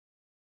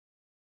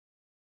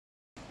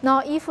Now,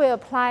 if we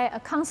apply a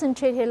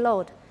concentrated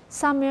load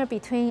somewhere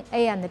between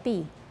A and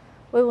B,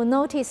 we will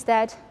notice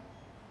that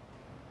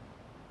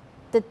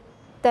the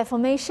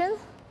deformation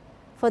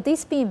for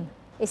this beam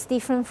is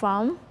different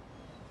from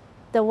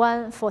the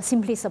one for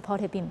simply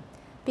supported beam,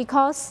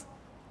 because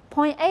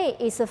point A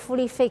is a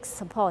fully fixed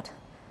support.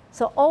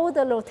 So all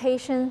the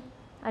rotation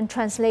and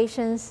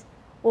translations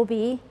will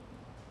be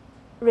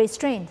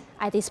restrained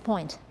at this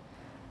point.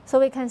 So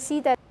we can see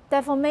that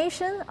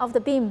deformation of the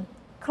beam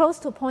close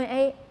to point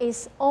A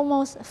is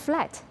almost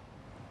flat,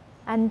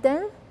 and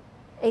then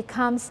it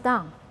comes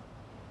down.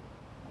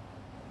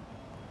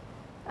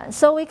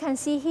 So we can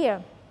see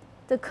here,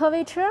 the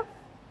curvature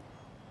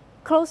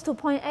close to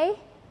point A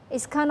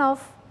is kind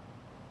of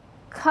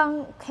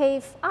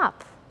concave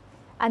up,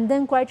 and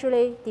then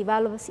gradually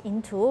develops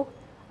into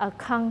a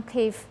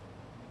concave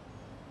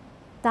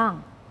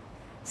down.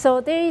 So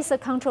there is a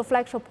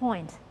controflexural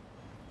point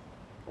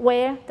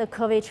where the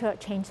curvature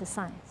changes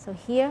sign. So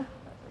here,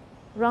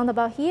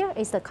 roundabout here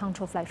is the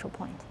controflexural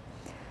point.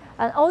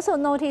 And also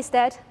notice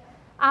that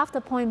after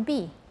point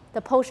B,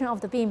 the portion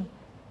of the beam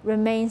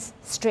remains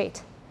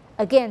straight,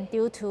 again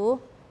due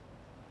to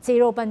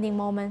zero bending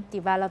moment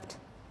developed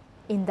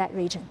in that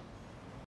region.